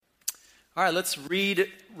All right, let's read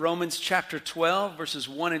Romans chapter 12, verses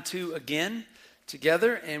 1 and 2 again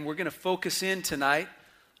together. And we're going to focus in tonight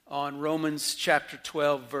on Romans chapter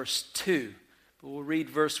 12, verse 2. But we'll read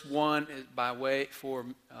verse 1 by way for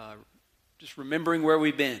just remembering where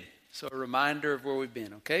we've been. So a reminder of where we've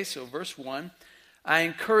been, okay? So verse 1, I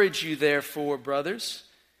encourage you therefore, brothers,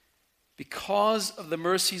 because of the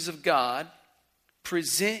mercies of God,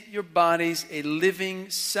 present your bodies a living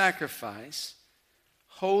sacrifice,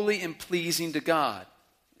 holy and pleasing to God.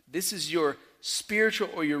 This is your spiritual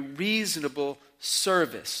or your reasonable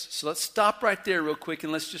service. So let's stop right there real quick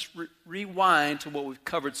and let's just rewind to what we've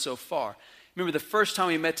covered so far. Remember the first time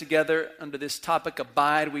we met together under this topic,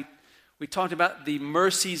 abide, we talked about the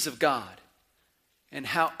mercies of God and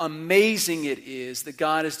how amazing it is that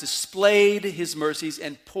God has displayed His mercies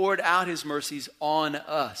and poured out His mercies on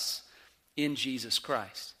us in Jesus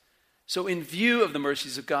Christ. So in view of the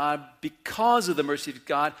mercies of God, because of the mercy of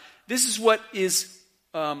God, this is what is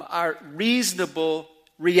our reasonable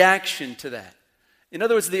reaction to that. In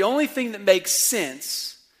other words, the only thing that makes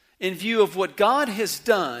sense in view of what God has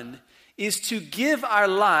done is to give our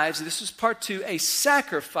lives, and this is part 2, a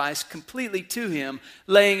sacrifice completely to Him,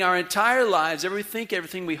 laying our entire lives,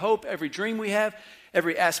 everything we hope, every dream we have,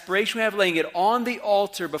 every aspiration we have, laying it on the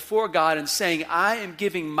altar before God and saying, I am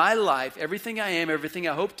giving my life, everything I am, everything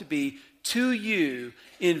I hope to be, to you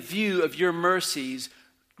in view of your mercies,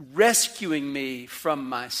 rescuing me from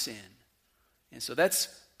my sin. And so that's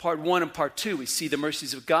part 1 and part 2. We see the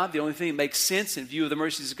mercies of God. The only thing that makes sense in view of the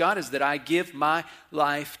mercies of God is that I give my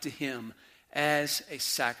life to Him as a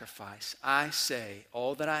sacrifice. I say,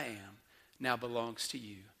 all that I am now belongs to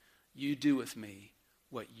you. You do with me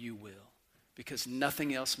what you will, because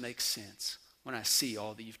nothing else makes sense when I see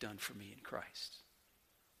all that you've done for me in Christ.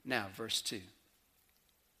 Now, verse 2.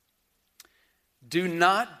 Do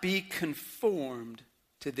not be conformed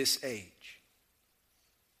to this age,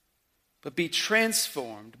 but be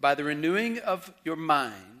transformed by the renewing of your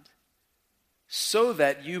mind, so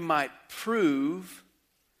that you might prove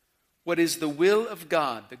what is the will of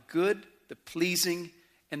God, the good, the pleasing,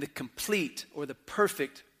 and the complete or the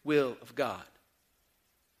perfect will of God.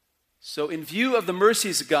 So in view of the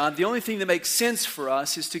mercies of God, the only thing that makes sense for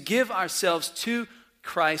us is to give ourselves to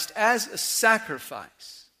Christ as a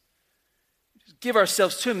sacrifice. Give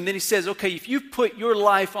ourselves to Him. And then He says, okay, if you put your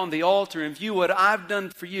life on the altar and view what I've done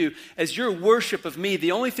for you as your worship of me,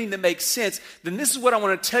 the only thing that makes sense, then this is what I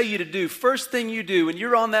want to tell you to do. First thing you do when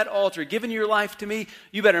you're on that altar, giving your life to me,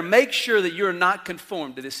 you better make sure that you're not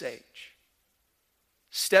conformed to this age.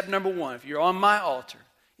 Step number 1, if you're on my altar,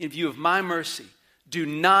 in view of my mercy, do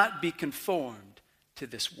not be conformed to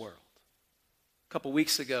this world. A couple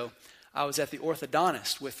weeks ago, I was at the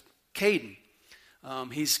orthodontist with Caden.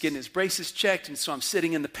 He's getting his braces checked, and so I'm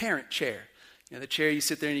sitting in the parent chair. You know, the chair you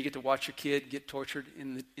sit there and you get to watch your kid get tortured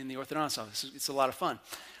in the orthodontist office. It's a lot of fun.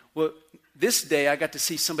 Well, this day I got to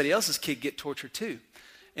see somebody else's kid get tortured too.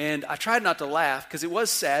 And I tried not to laugh because it was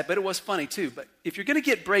sad, but it was funny too. But if you're going to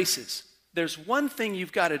get braces, there's one thing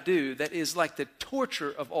you've got to do that is like the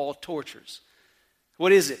torture of all tortures.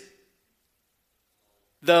 What is it?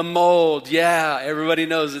 The mold. Yeah, everybody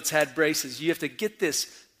knows it's had braces. You have to get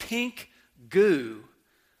this pink goo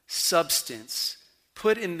substance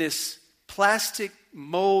put in this plastic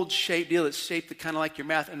mold shape deal that's shaped kind of like your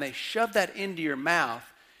mouth, and they shove that into your mouth,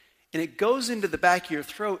 and it goes into the back of your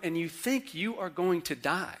throat, and you think you are going to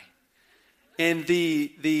die. And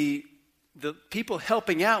the people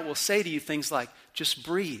helping out will say to you things like, just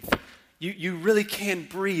breathe. You really can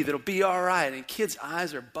breathe. It'll be all right. And kids'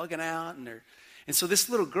 eyes are bugging out, and so this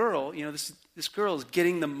little girl, you know, this girl is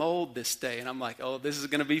getting the mold this day, and I'm like, oh, this is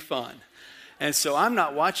going to be fun. And so I'm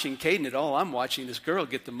not watching Caden at all. I'm watching this girl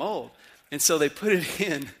get the mold. And so they put it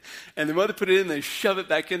in, and the mother put it in, they shove it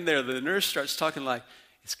back in there. The nurse starts talking like,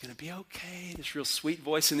 it's going to be okay, this real sweet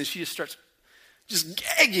voice, and then she just starts just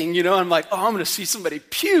gagging, you know. I'm like, oh, I'm going to see somebody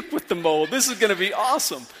puke with the mold. This is going to be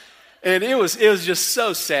awesome. And it was just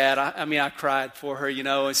so sad. I mean, I cried for her, you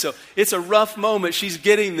know. And so it's a rough moment. She's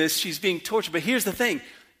getting this. She's being tortured. But here's the thing.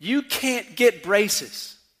 You can't get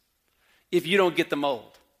braces if you don't get the mold.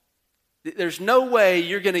 There's no way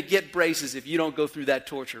you're going to get braces if you don't go through that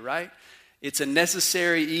torture, right? It's a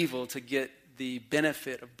necessary evil to get the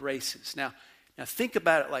benefit of braces. Now think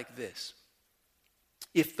about it like this.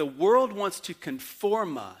 If the world wants to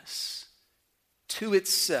conform us to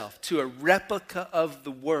itself, to a replica of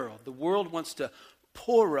the world wants to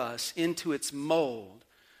pour us into its mold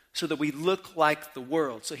so that we look like the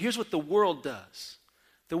world. So here's what the world does.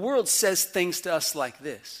 The world says things to us like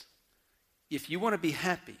this. If you want to be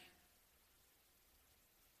happy,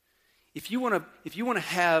 if you want to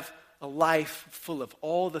have a life full of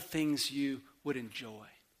all the things you would enjoy.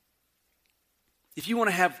 If you want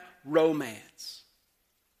to have romance,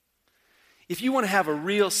 if you want to have a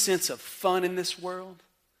real sense of fun in this world,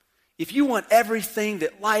 if you want everything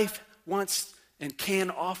that life wants and can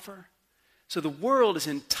offer, so the world is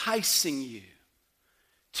enticing you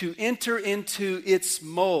to enter into its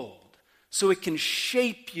mold so it can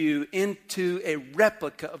shape you into a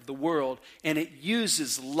replica of the world, and it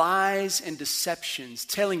uses lies and deceptions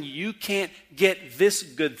telling you you can't get this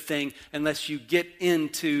good thing unless you get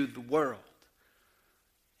into the world.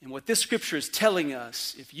 And what this scripture is telling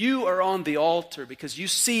us, if you are on the altar because you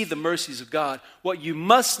see the mercies of God, what you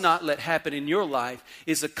must not let happen in your life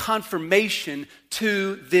is a conformation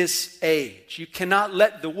to this age. You cannot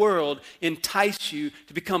let the world entice you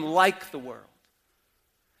to become like the world.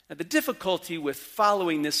 Now, the difficulty with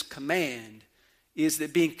following this command is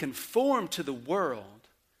that being conformed to the world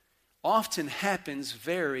often happens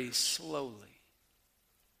very slowly.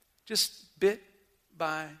 Just bit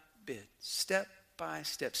by bit, step by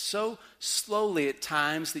step, so slowly at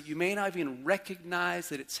times that you may not even recognize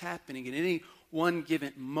that it's happening in any one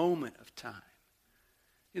given moment of time.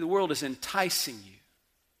 The world is enticing you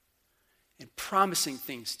and promising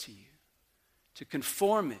things to you to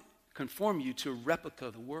conform you to a replica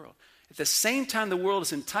of the world. At the same time the world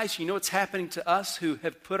is enticing you, know what's happening to us who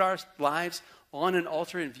have put our lives on an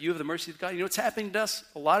altar in view of the mercy of God? You know what's happening to us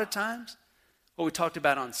a lot of times? What we talked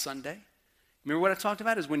about on Sunday. Remember what I talked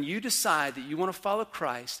about is when you decide that you want to follow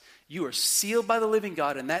Christ, you are sealed by the living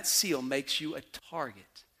God, and that seal makes you a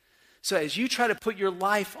target. So as you try to put your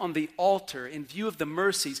life on the altar in view of the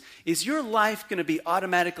mercies, is your life going to be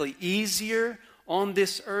automatically easier on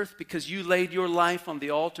this earth because you laid your life on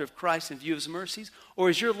the altar of Christ in view of his mercies?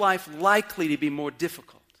 Or is your life likely to be more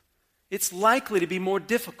difficult? It's likely to be more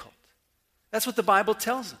difficult. That's what the Bible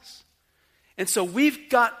tells us. And so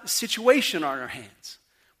we've got a situation on our hands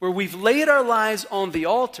where we've laid our lives on the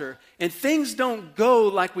altar and things don't go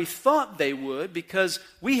like we thought they would because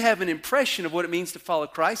we have an impression of what it means to follow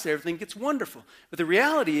Christ. Everything gets wonderful. But the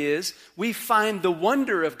reality is we find the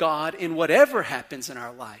wonder of God in whatever happens in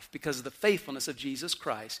our life because of the faithfulness of Jesus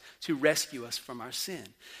Christ to rescue us from our sin.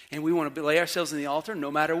 And we want to lay ourselves on the altar no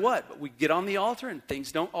matter what. But we get on the altar and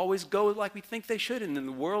things don't always go like we think they should. And then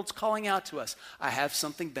the world's calling out to us, I have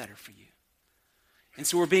something better for you. And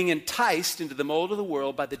so we're being enticed into the mold of the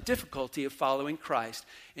world by the difficulty of following Christ.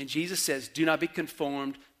 And Jesus says, do not be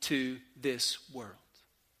conformed to this world.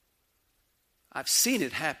 I've seen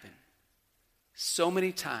it happen so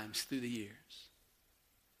many times through the years.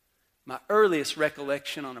 My earliest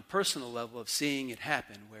recollection on a personal level of seeing it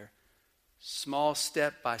happen, where small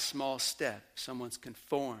step by small step, someone's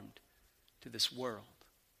conformed to this world,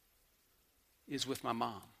 is with my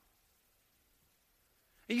mom.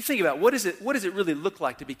 You think about what does it really look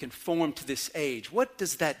like to be conformed to this age? What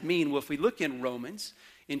does that mean? Well, if we look in Romans,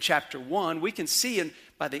 in chapter 1, we can see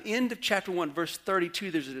by the end of chapter 1, verse 32,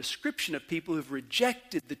 there's a description of people who've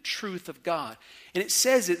rejected the truth of God. And it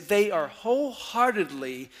says that they are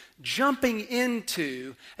wholeheartedly jumping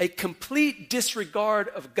into a complete disregard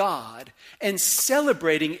of God and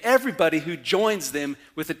celebrating everybody who joins them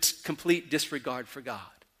with a complete disregard for God.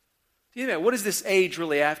 What is this age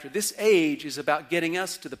really after? This age is about getting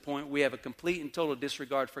us to the point we have a complete and total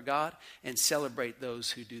disregard for God and celebrate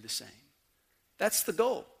those who do the same. That's the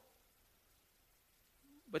goal.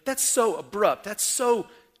 But that's so abrupt. That's so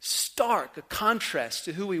stark a contrast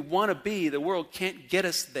to who we want to be. The world can't get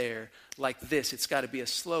us there like this. It's got to be a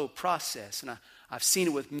slow process. And I've seen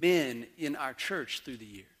it with men in our church through the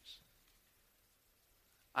years.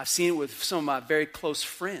 I've seen it with some of my very close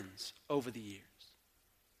friends over the years.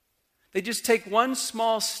 They just take one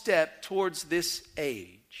small step towards this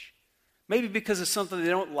age, maybe because of something they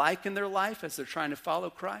don't like in their life as they're trying to follow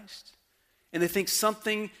Christ. And they think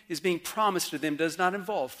something is being promised to them does not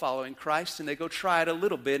involve following Christ, and they go try it a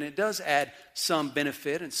little bit, and it does add some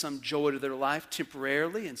benefit and some joy to their life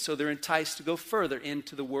temporarily, and so they're enticed to go further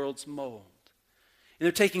into the world's mold. And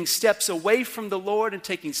they're taking steps away from the Lord and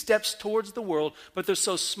taking steps towards the world, but they're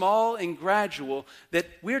so small and gradual that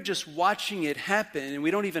we're just watching it happen and we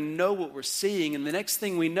don't even know what we're seeing. And the next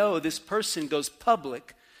thing we know, this person goes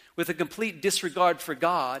public with a complete disregard for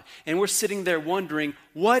God, and we're sitting there wondering,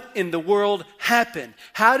 what in the world happened?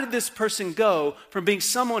 How did this person go from being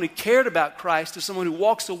someone who cared about Christ to someone who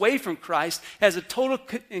walks away from Christ, has a total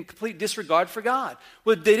and complete disregard for God?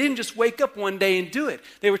 Well, they didn't just wake up one day and do it.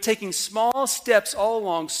 They were taking small steps all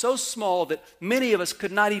along, so small that many of us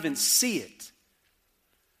could not even see it.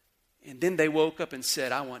 And then they woke up and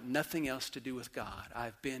said, I want nothing else to do with God.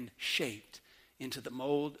 I've been shaped into the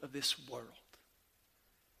mold of this world.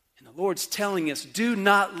 And the Lord's telling us, do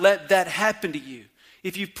not let that happen to you.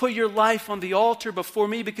 If you've put your life on the altar before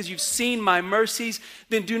me because you've seen my mercies,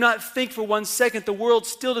 then do not think for 1 second the world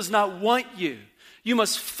still does not want you. You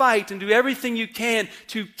must fight and do everything you can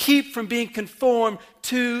to keep from being conformed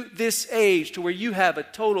to this age, to where you have a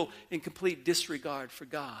total and complete disregard for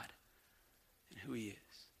God and who He is.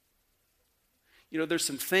 You know, there's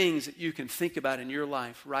some things that you can think about in your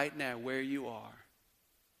life right now where you are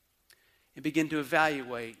and begin to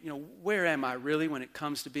evaluate, where am I really when it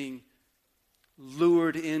comes to being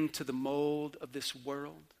lured into the mold of this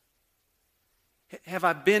world? Have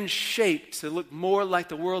I been shaped to look more like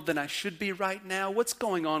the world than I should be right now? What's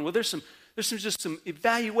going on? Well, there's just some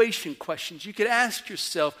evaluation questions you could ask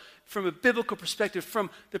yourself from a biblical perspective, from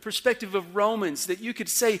the perspective of Romans, that you could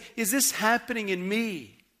say, is this happening in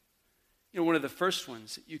me? One of the first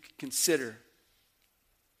ones that you could consider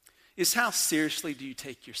is, how seriously do you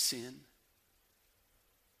take your sin?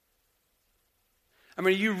 I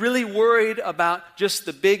mean, are you really worried about just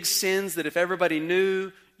the big sins that if everybody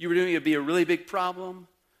knew you were doing, it would be a really big problem?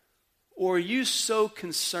 Or are you so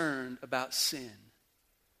concerned about sin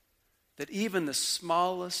that even the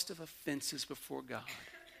smallest of offenses before God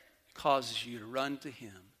causes you to run to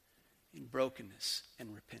Him in brokenness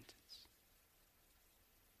and repentance?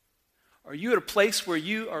 Are you at a place where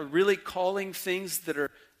you are really calling things that are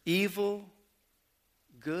evil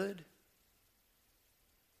good?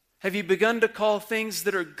 Have you begun to call things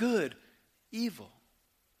that are good evil?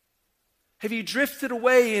 Have you drifted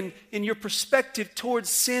away in your perspective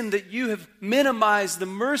towards sin, that you have minimized the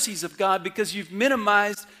mercies of God because you've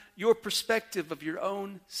minimized your perspective of your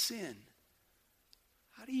own sin?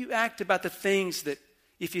 How do you act about the things that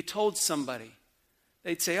if you told somebody,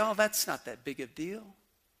 they'd say, oh, that's not that big a deal.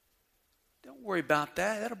 Don't worry about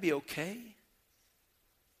that. That'll be okay.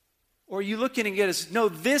 Or are you looking and get no,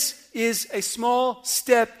 this is a small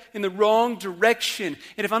step in the wrong direction.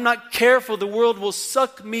 And if I'm not careful, the world will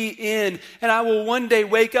suck me in. And I will one day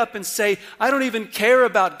wake up and say, I don't even care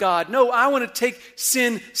about God. No, I want to take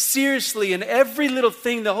sin seriously. And every little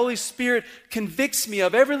thing the Holy Spirit convicts me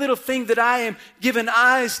of, every little thing that I am given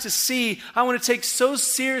eyes to see, I want to take so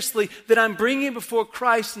seriously that I'm bringing it before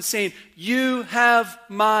Christ and saying, you have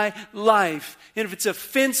my life. And if it's an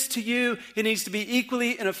offense to you, it needs to be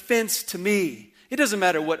equally an offense to me. It doesn't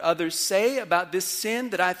matter what others say about this sin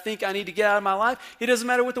that I think I need to get out of my life. It doesn't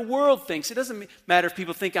matter what the world thinks. It doesn't matter if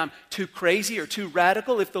people think I'm too crazy or too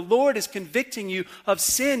radical. If the Lord is convicting you of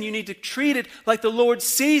sin, you need to treat it like the Lord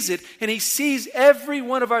sees it. And He sees every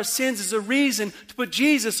one of our sins as a reason to put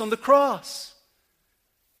Jesus on the cross.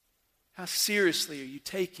 How seriously are you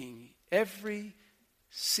taking every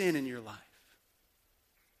sin in your life?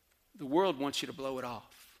 The world wants you to blow it off.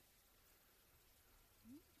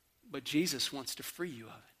 But Jesus wants to free you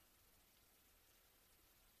of it.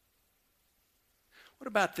 What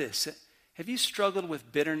about this? Have you struggled with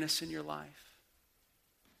bitterness in your life?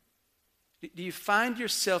 Do you find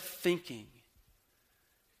yourself thinking,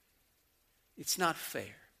 it's not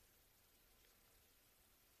fair?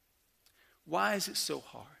 Why is it so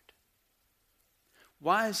hard?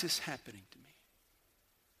 Why is this happening to me?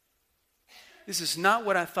 This is not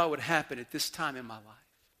what I thought would happen at this time in my life.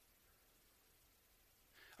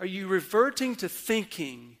 Are you reverting to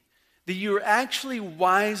thinking that you're actually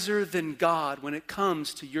wiser than God when it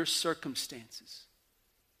comes to your circumstances?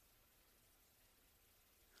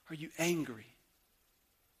 Are you angry?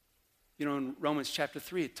 In Romans chapter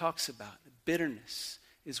 3, it talks about bitterness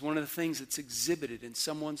is one of the things that's exhibited in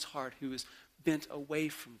someone's heart who is bent away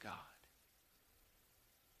from God.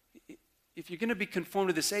 If you're going to be conformed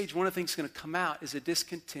to this age, one of the things that's going to come out is a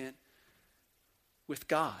discontent with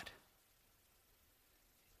God.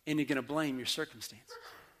 And you're going to blame your circumstances.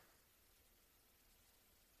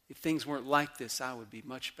 If things weren't like this, I would be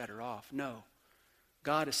much better off. No,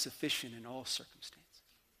 God is sufficient in all circumstances.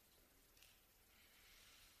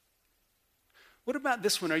 What about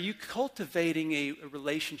this one? Are you cultivating a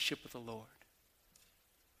relationship with the Lord?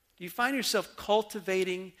 Do you find yourself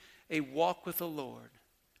cultivating a walk with the Lord?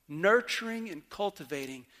 Nurturing and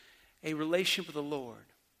cultivating a relationship with the Lord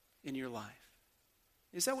in your life?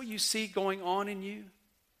 Is that what you see going on in you?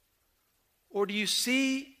 Or do you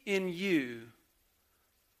see in you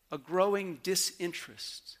a growing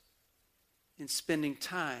disinterest in spending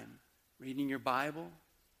time reading your Bible,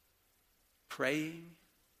 praying,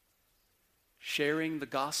 sharing the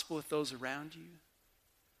gospel with those around you?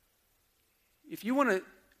 If you want to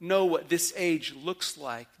know what this age looks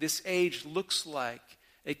like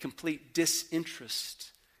a complete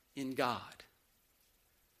disinterest in God.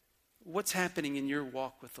 What's happening in your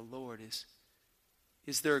walk with the Lord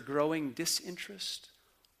is there a growing disinterest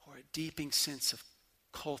or a deepening sense of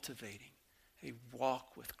cultivating a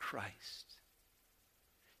walk with Christ.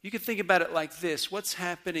 You can think about it like this. What's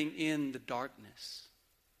happening in the darkness?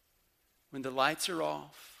 When the lights are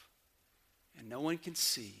off and no one can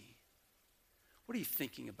see, what are you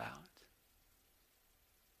thinking about?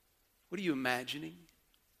 What are you imagining?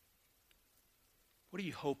 What are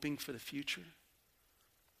you hoping for the future?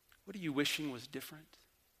 What are you wishing was different?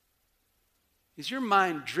 Is your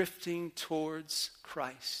mind drifting towards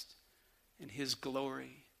Christ and His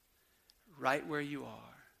glory right where you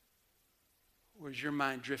are? Or is your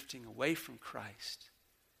mind drifting away from Christ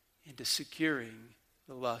into securing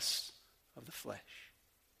the lusts of the flesh?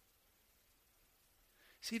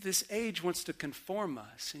 See, this age wants to conform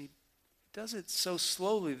us, and he does it so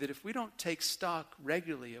slowly that if we don't take stock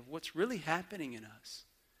regularly of what's really happening in us,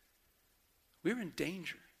 we're in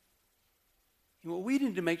danger. And what we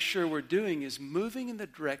need to make sure we're doing is moving in the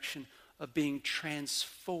direction of being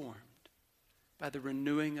transformed by the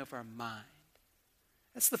renewing of our mind.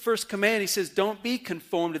 That's the first command. He says, don't be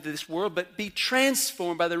conformed to this world, but be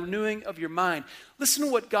transformed by the renewing of your mind. Listen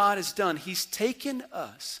to what God has done. He's taken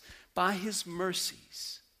us by His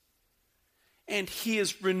mercies, and He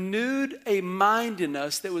has renewed a mind in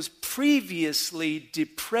us that was previously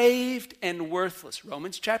depraved and worthless.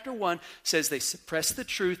 Romans chapter 1 says they suppressed the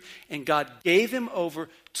truth, and God gave them over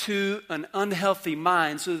to an unhealthy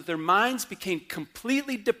mind so that their minds became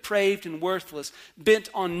completely depraved and worthless, bent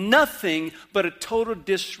on nothing but a total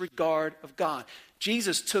disregard of God.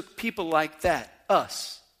 Jesus took people like that,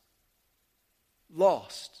 us,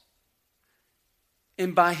 lost,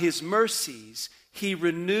 and by His mercies, He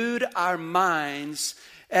renewed our minds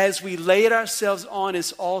as we laid ourselves on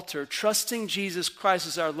His altar, trusting Jesus Christ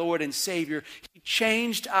as our Lord and Savior. He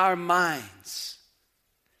changed our minds.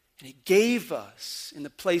 And He gave us, in the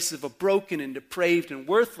place of a broken and depraved and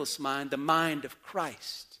worthless mind, the mind of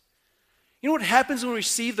Christ. You know what happens when we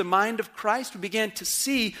receive the mind of Christ? We begin to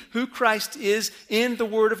see who Christ is in the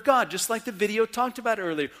Word of God, just like the video talked about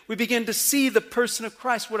earlier. We begin to see the person of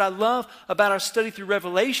Christ. What I love about our study through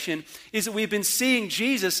Revelation is that we've been seeing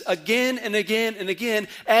Jesus again and again and again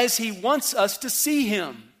as He wants us to see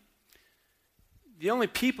Him. The only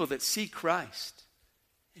people that see Christ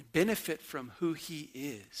and benefit from who He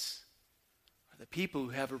is are the people who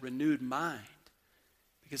have a renewed mind,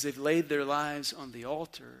 because they've laid their lives on the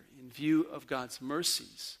altar in view of God's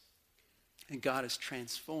mercies. And God has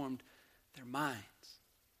transformed their minds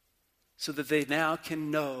so that they now can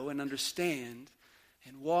know and understand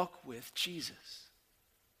and walk with Jesus.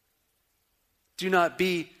 Do not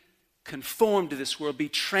be conformed to this world. Be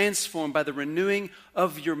transformed by the renewing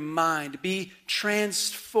of your mind. Be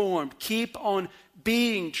transformed. Keep on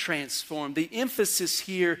being transformed. The emphasis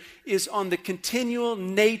here is on the continual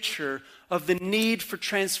nature of the need for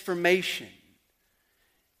transformation.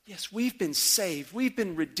 Yes, we've been saved, we've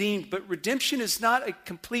been redeemed, but redemption is not a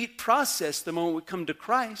complete process the moment we come to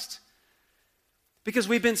Christ. Because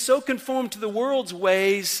we've been so conformed to the world's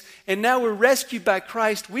ways, and now we're rescued by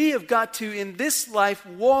Christ, we have got to, in this life,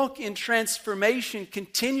 walk in transformation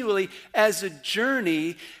continually as a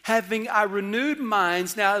journey, having our renewed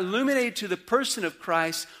minds now illuminated to the person of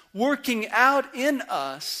Christ, working out in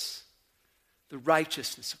us the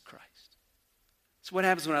righteousness of Christ. So what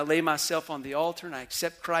happens when I lay myself on the altar and I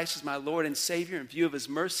accept Christ as my Lord and Savior in view of His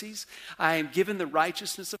mercies? I am given the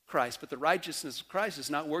righteousness of Christ, but the righteousness of Christ is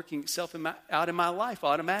not working itself out in my life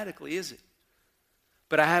automatically, is it?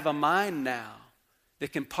 But I have a mind now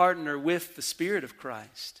that can partner with the Spirit of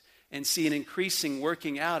Christ and see an increasing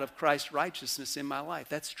working out of Christ's righteousness in my life.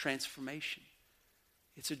 That's transformation.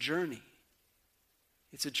 It's a journey.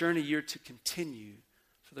 It's a journey you're to continue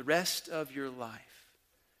for the rest of your life,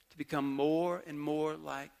 to become more and more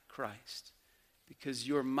like Christ, because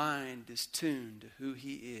your mind is tuned to who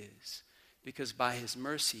He is, because by His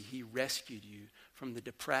mercy He rescued you from the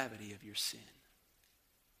depravity of your sin.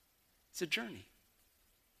 It's a journey.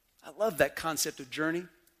 I love that concept of journey.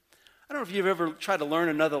 I don't know if you've ever tried to learn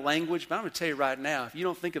another language, but I'm going to tell you right now, if you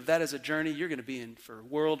don't think of that as a journey, you're going to be in for a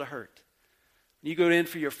world of hurt. When you go in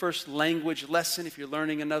for your first language lesson, if you're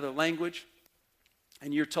learning another language,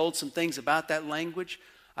 and you're told some things about that language,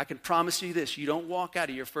 I can promise you this: you don't walk out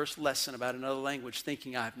of your first lesson about another language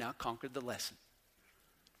thinking, I've now conquered the lesson.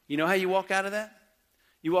 You know how you walk out of that?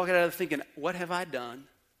 You walk out of it thinking, what have I done?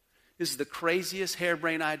 This is the craziest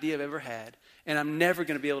harebrained idea I've ever had, and I'm never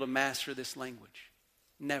going to be able to master this language.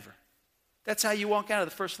 Never. That's how you walk out of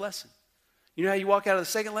the first lesson. You know how you walk out of the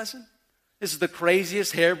second lesson? This is the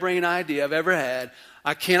craziest harebrained idea I've ever had.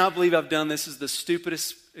 I cannot believe I've done this. This is the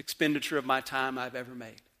stupidest expenditure of my time I've ever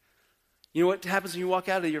made. You know what happens when you walk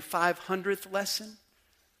out of your 500th lesson?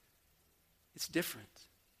 It's different.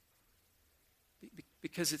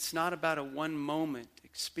 Because it's not about a one-moment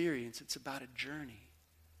experience. It's about a journey.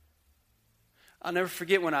 I'll never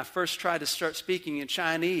forget when I first tried to start speaking in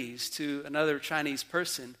Chinese to another Chinese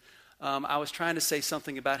person. I was trying to say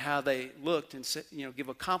something about how they looked and give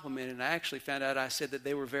a compliment, and I actually found out I said that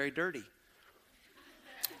they were very dirty.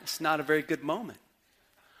 It's not a very good moment.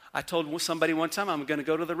 I told somebody one time I'm going to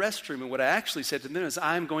go to the restroom, and what I actually said to them is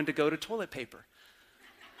I'm going to go to toilet paper.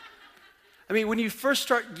 I mean, when you first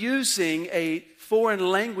start using a foreign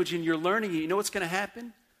language and you're learning it, you know what's going to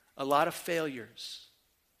happen? A lot of failures,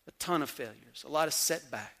 a ton of failures, a lot of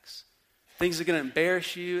setbacks. Things are going to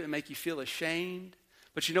embarrass you and make you feel ashamed.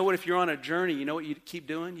 But you know what? If you're on a journey, you know what you keep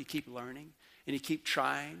doing? You keep learning, and you keep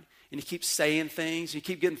trying, and you keep saying things, and you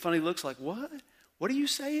keep getting funny looks like, what? What are you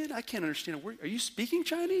saying? I can't understand a word. Are you speaking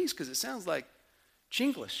Chinese? Because it sounds like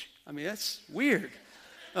Chinglish. I mean, that's weird.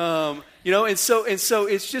 And so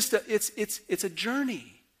it's just it's a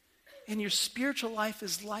journey, and your spiritual life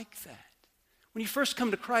is like that. When you first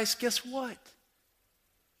come to Christ, guess what?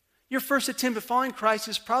 Your first attempt at following Christ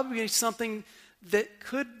is probably something that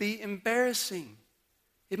could be embarrassing.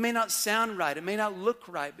 It may not sound right. It may not look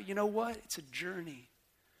right. But you know what? It's a journey.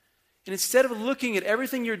 And instead of looking at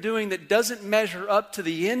everything you're doing that doesn't measure up to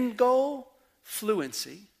the end goal,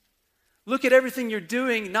 fluency, look at everything you're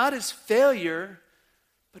doing not as failure,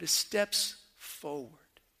 but as steps forward.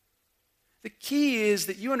 The key is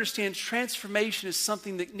that you understand transformation is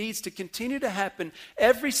something that needs to continue to happen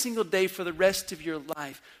every single day for the rest of your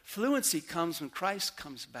life. Fluency comes when Christ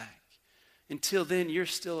comes back. Until then, you're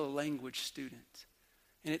still a language student.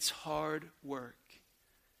 And it's hard work.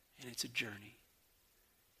 And it's a journey.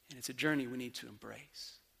 And it's a journey we need to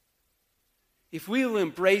embrace. If we will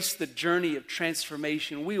embrace the journey of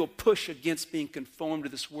transformation, we will push against being conformed to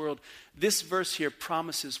this world. This verse here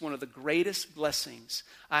promises one of the greatest blessings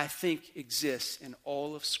I think exists in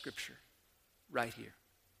all of Scripture right here.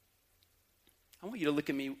 I want you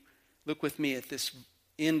to look with me at this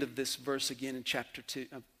end of this verse again in chapter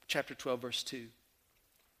 12, verse 2. It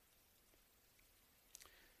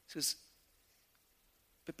says,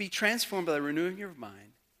 "But be transformed by the renewing of your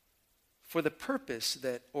mind, for the purpose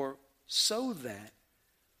that, or so that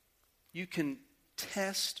you can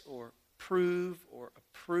test or prove or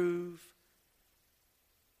approve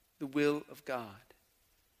the will of God.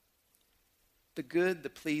 The good, the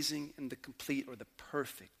pleasing, and the complete or the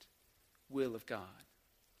perfect will of God."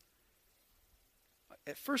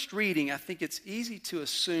 At first reading, I think it's easy to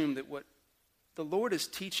assume that what the Lord is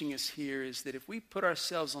teaching us here is that if we put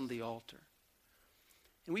ourselves on the altar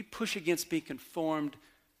and we push against being conformed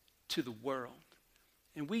to the world,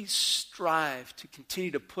 and we strive to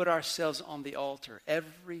continue to put ourselves on the altar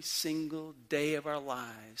every single day of our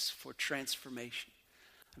lives for transformation.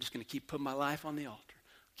 I'm just going to keep putting my life on the altar.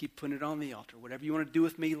 Keep putting it on the altar. Whatever you want to do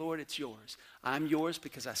with me, Lord, it's yours. I'm yours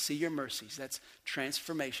because I see your mercies. That's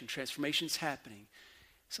transformation. Transformation's happening.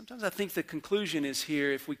 Sometimes I think the conclusion is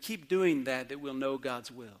here, if we keep doing that we'll know God's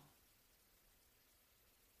will.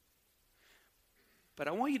 But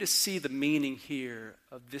I want you to see the meaning here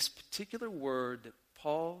of this particular word that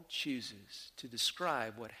Paul chooses to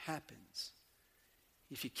describe what happens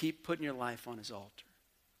if you keep putting your life on his altar.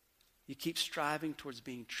 You keep striving towards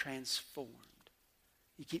being transformed.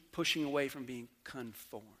 You keep pushing away from being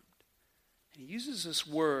conformed. And he uses this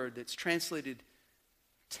word that's translated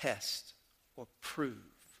test or prove.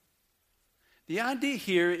 The idea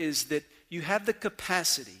here is that you have the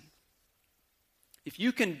capacity, if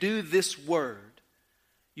you can do this word,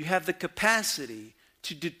 you have the capacity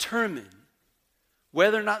to determine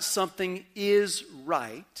whether or not something is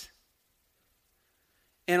right,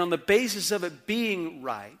 and on the basis of it being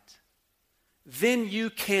right, then you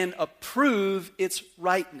can approve its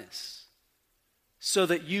rightness so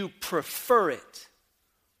that you prefer it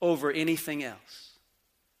over anything else.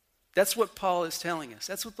 That's what Paul is telling us.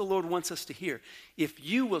 That's what the Lord wants us to hear. If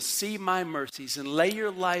you will see my mercies and lay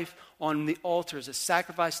your life on the altar as a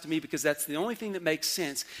sacrifice to me, because that's the only thing that makes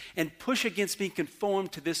sense, and push against being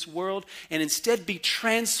conformed to this world, and instead be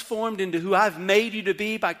transformed into who I've made you to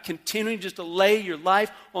be by continuing just to lay your life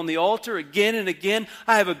on the altar again and again,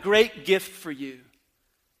 I have a great gift for you.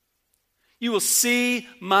 You will see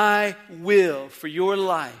my will for your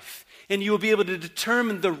life. And you will be able to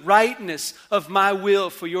determine the rightness of my will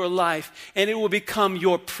for your life. And it will become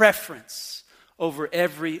your preference over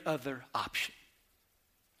every other option.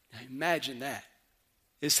 Now imagine that.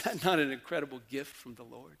 Is that not an incredible gift from the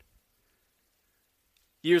Lord?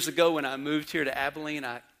 Years ago when I moved here to Abilene,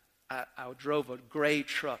 I drove a gray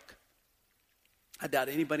truck. I doubt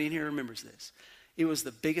anybody in here remembers this. It was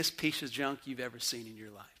the biggest piece of junk you've ever seen in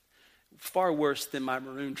your life. Far worse than my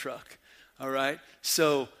maroon truck. All right?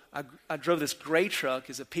 So I drove this gray truck.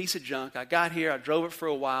 It's a piece of junk. I got here. I drove it for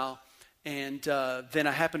a while. And then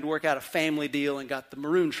I happened to work out a family deal and got the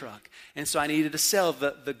maroon truck. And so I needed to sell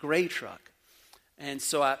the gray truck. And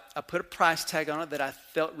so I put a price tag on it that I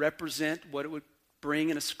felt represent what it would bring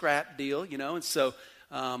in a scrap deal, you know. And so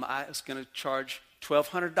I was going to charge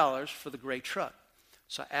 $1,200 for the gray truck.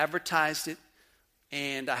 So I advertised it,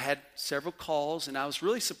 and I had several calls, and I was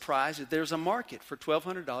really surprised that there's a market for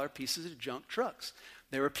 $1,200 pieces of junk trucks.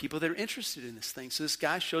 There were people that are interested in this thing. So this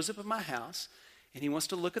guy shows up at my house, and he wants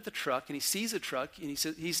to look at the truck, and he sees the truck, and he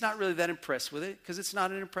says he's not really that impressed with it because it's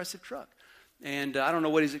not an impressive truck. And I don't know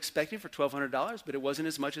what he's expecting for $1,200, but it wasn't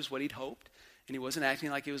as much as what he'd hoped, and he wasn't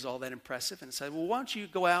acting like it was all that impressive. And I said, well, why don't you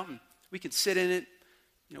go out and we can sit in it,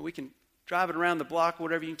 you know, we can drive it around the block or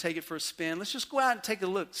whatever, you can take it for a spin. Let's just go out and take a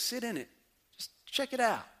look, sit in it, just check it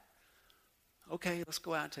out. Okay, let's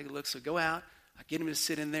go out and take a look. So go out, I get him to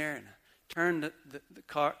sit in there, and I turn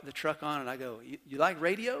the truck on, and I go, you like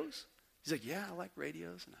radios? He's like, yeah, I like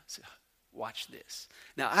radios. And I said, watch this.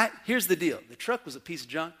 Now, here's the deal. The truck was a piece of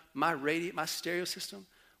junk. My stereo system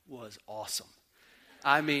was awesome.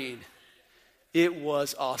 I mean, it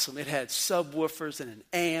was awesome. It had subwoofers and an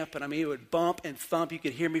amp, and I mean, it would bump and thump. You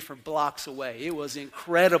could hear me from blocks away. It was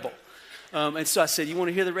incredible. And so I said, you want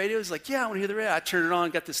to hear the radio? He's like, yeah, I want to hear the radio. I turned it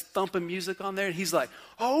on, got this thumping music on there, and he's like,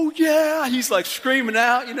 oh, yeah. He's like screaming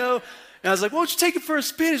out, you know. And I was like, why don't you take it for a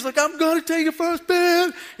spin? He's like, I'm going to take it for a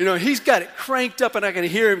spin. You know, he's got it cranked up, and I can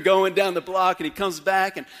hear him going down the block, and he comes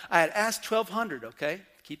back. And I had asked $1,200, okay?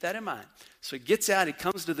 Keep that in mind. So he gets out, he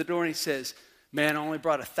comes to the door, and he says, man, I only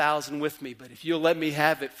brought 1,000 with me, but if you'll let me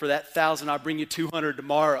have it for that 1,000, I'll bring you 200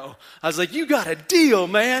 tomorrow. I was like, you got a deal,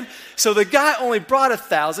 man. So the guy only brought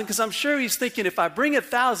 1,000 because I'm sure he's thinking if I bring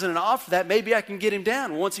 1,000 and offer that, maybe I can get him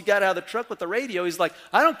down. Once he got out of the truck with the radio, he's like,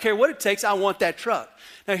 I don't care what it takes, I want that truck.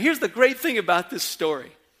 Now, here's the great thing about this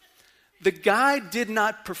story. The guy did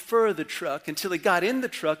not prefer the truck until he got in the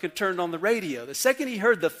truck and turned on the radio. The second he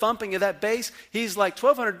heard the thumping of that bass, he's like,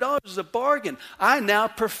 $1,200 is a bargain. I now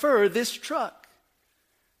prefer this truck.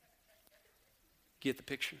 Get the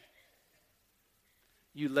picture?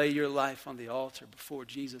 You lay your life on the altar before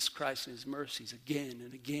Jesus Christ and his mercies again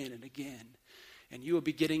and again and again. And you will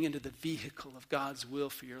be getting into the vehicle of God's will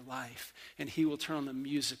for your life. And he will turn on the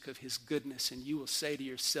music of his goodness. And you will say to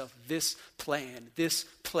yourself, this plan, this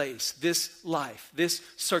place, this life, this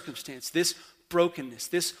circumstance, this brokenness,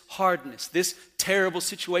 this hardness, this terrible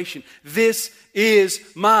situation, this is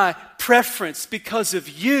my preference because of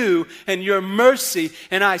you and your mercy.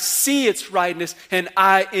 And I see its rightness and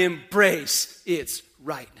I embrace its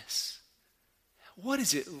rightness. What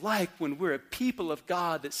is it like when we're a people of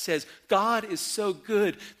God that says, God is so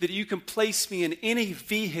good that you can place me in any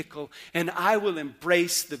vehicle and I will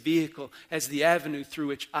embrace the vehicle as the avenue through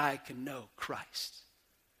which I can know Christ?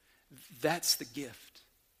 That's the gift.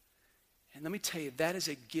 And let me tell you, that is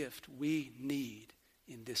a gift we need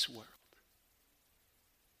in this world.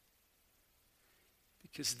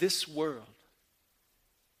 Because this world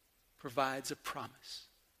provides a promise.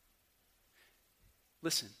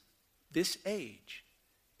 Listen. This age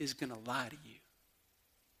is going to lie to you.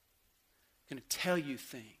 Going to tell you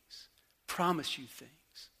things, promise you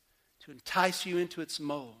things, to entice you into its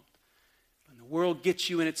mold. When the world gets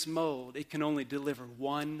you in its mold, it can only deliver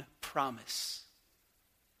one promise.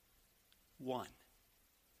 One.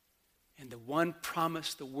 And the one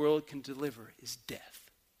promise the world can deliver is death.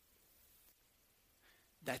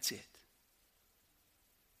 That's it.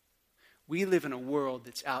 We live in a world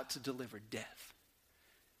that's out to deliver death.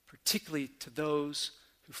 Particularly to those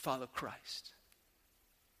who follow Christ.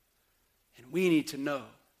 And we need to know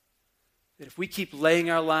that if we keep laying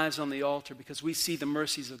our lives on the altar because we see the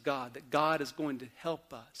mercies of God, that God is going to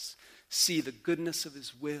help us see the goodness of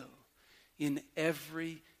his will in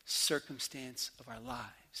every circumstance of our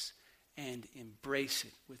lives and embrace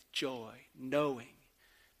it with joy, knowing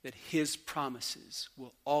that his promises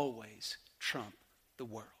will always trump the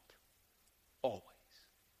world. Always.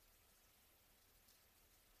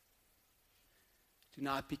 Do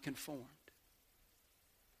not be conformed.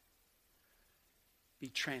 Be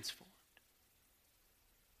transformed.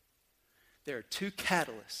 There are two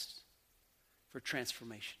catalysts for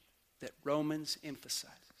transformation that Romans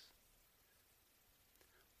emphasizes.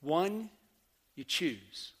 One, you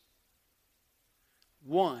choose.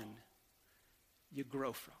 One, you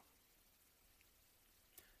grow from.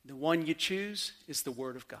 The one you choose is the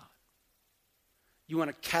Word of God. You want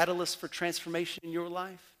a catalyst for transformation in your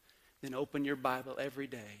life? Then open your Bible every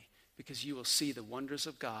day because you will see the wonders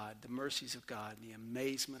of God, the mercies of God, and the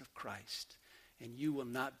amazement of Christ. And you will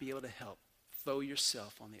not be able to help throw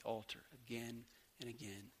yourself on the altar again and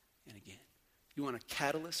again and again. You You want a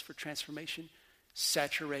catalyst for transformation?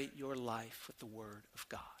 Saturate your life with the Word of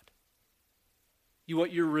God. You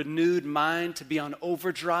want your renewed mind to be on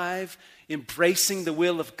overdrive, embracing the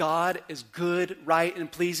will of God as good, right,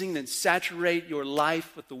 and pleasing? Then saturate your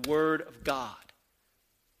life with the Word of God.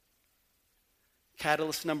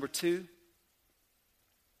 Catalyst number 2,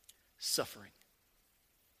 suffering.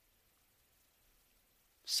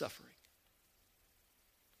 Suffering.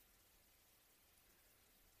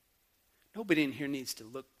 Nobody in here needs to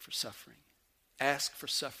look for suffering, ask for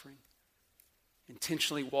suffering,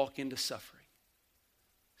 intentionally walk into suffering.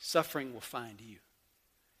 Suffering will find you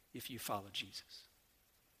if you follow Jesus.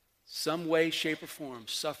 Some way, shape, or form,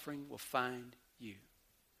 suffering will find you.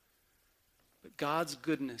 But God's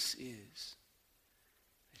goodness is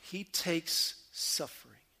that He takes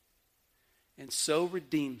suffering and so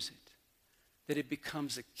redeems it that it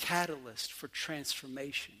becomes a catalyst for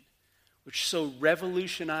transformation, which so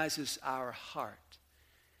revolutionizes our heart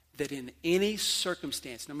that in any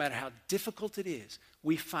circumstance, no matter how difficult it is,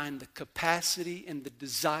 we find the capacity and the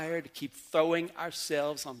desire to keep throwing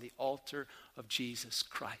ourselves on the altar of Jesus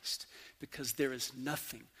Christ. Because there is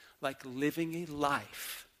nothing like living a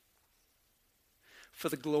life for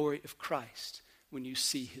the glory of Christ when you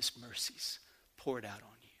see His mercies poured out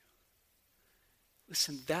on you.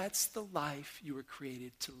 Listen, that's the life you were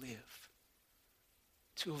created to live.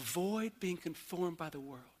 To avoid being conformed by the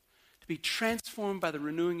world. To be transformed by the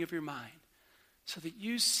renewing of your mind. So that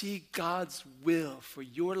you see God's will for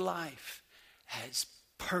your life as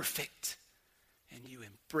perfect. And you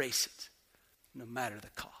embrace it no matter the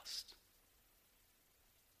cost.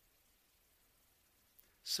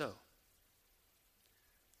 So,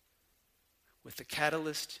 with the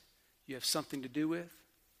catalyst you have something to do with,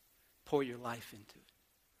 pour your life into it.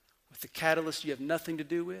 With the catalyst you have nothing to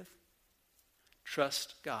do with,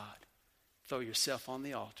 trust God. Throw yourself on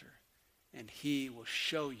the altar, and He will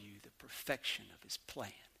show you the perfection of His plan.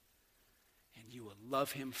 And you will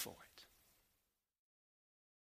love Him for it.